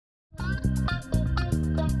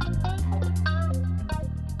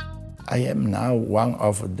I am now one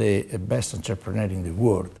of the best entrepreneurs in the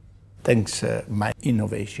world. Thanks to my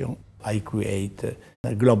innovation, I create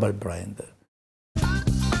a global brand.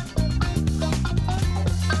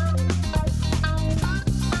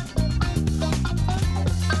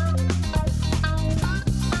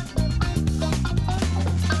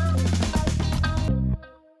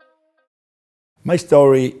 My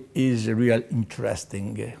story is really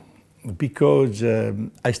interesting because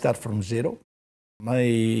I start from zero.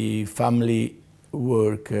 My family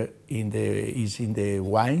is in the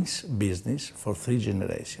wines business for 3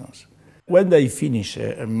 generations. When I finished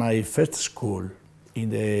my first school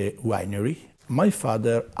in the winery, my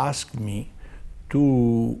father asked me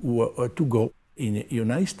to go in the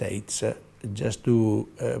United States just to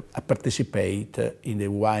participate in the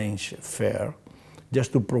wines fair,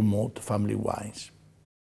 just to promote family wines.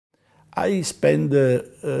 I spent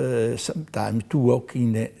some time to walk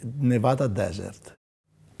in the Nevada desert.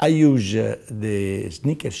 I use the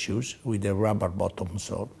sneaker shoes with the rubber bottom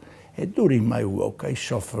sole, and during my walk I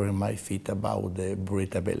suffer in my feet about the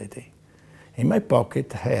breathability. In my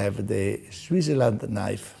pocket I have the Switzerland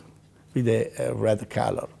knife with a red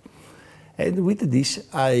color, and with this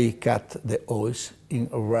I cut the holes in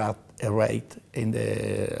right in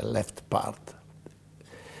the left part,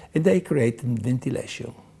 and I create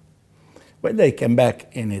ventilation. When I come back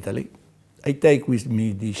in Italy, I take with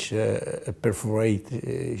me these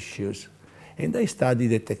perforated shoes, and I study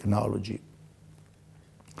the technology.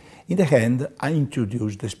 In the end, I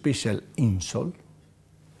introduce the special insole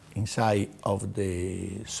inside of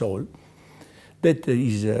the sole that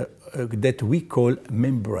we call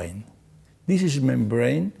membrane. This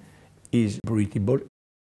membrane is breathable.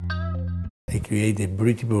 I create a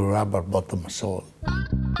breathable rubber bottom sole.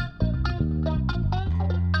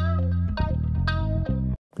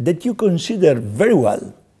 That you consider very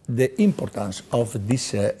well the importance of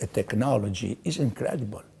this technology is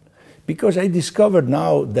incredible, because I discovered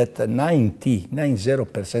now that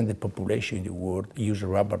 90% of the population in the world use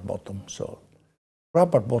rubber bottom sole.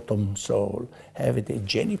 Rubber bottom sole have the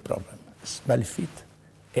hygienic problem, smell feet,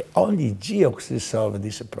 and only GEOX solve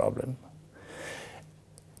this problem.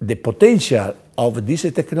 The potential of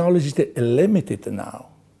this technology is limited now.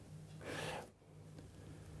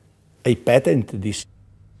 I patent this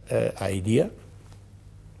idea,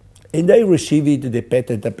 and I received the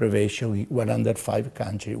patent approval in 105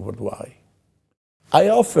 countries worldwide. I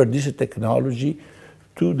offer this technology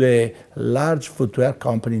to the large footwear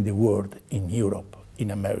company in the world, in Europe,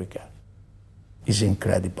 in America. It's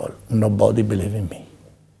incredible. Nobody believes in me.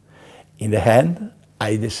 In the end,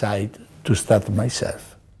 I decide to start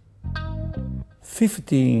myself.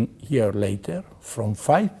 15 years later, from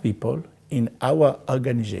 5 people in our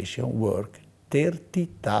organization work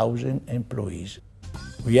 30,000 employees.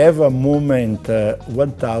 We have a moment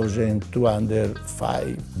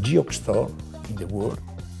 1,205 GEOX stores in the world.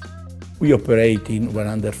 We operate in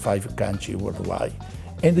 105 countries worldwide.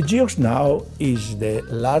 And the GEOX now is the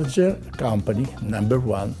larger company,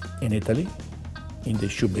 #1 in Italy, in the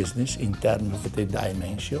shoe business in terms of the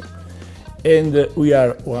dimension. And we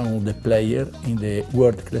are one of the players in the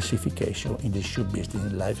world classification in the shoe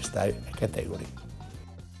business lifestyle category.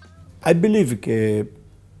 I believe that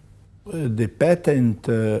the patent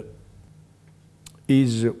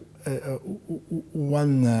is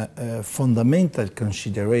one fundamental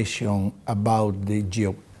consideration about the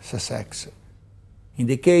GEOX success. In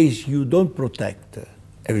the case you don't protect,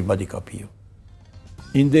 everybody copy you.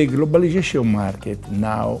 In the globalization market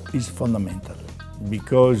now is fundamental,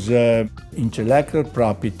 because intellectual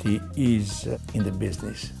property is in the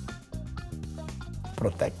business.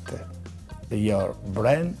 Protect your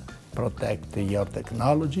brand, protect your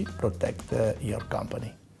technology, protect your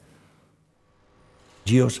company.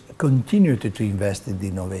 GEOX continued to invest in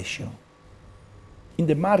innovation. In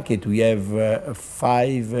the market we have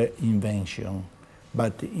 5 inventions,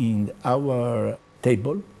 but in our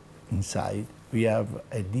table inside we have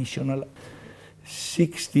additional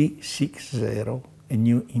 60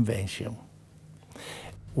 new invention.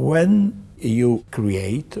 When you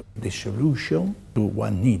create the solution to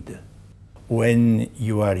one need, when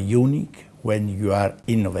you are unique, when you are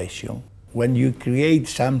innovation, when you create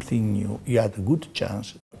something new, you have a good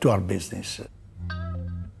chance to our business.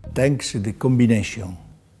 Thanks to the combination,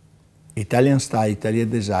 Italian style, Italian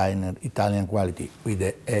designer, Italian quality, with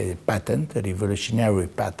a patent, a revolutionary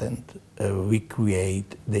patent, we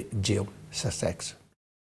create the GEOX success.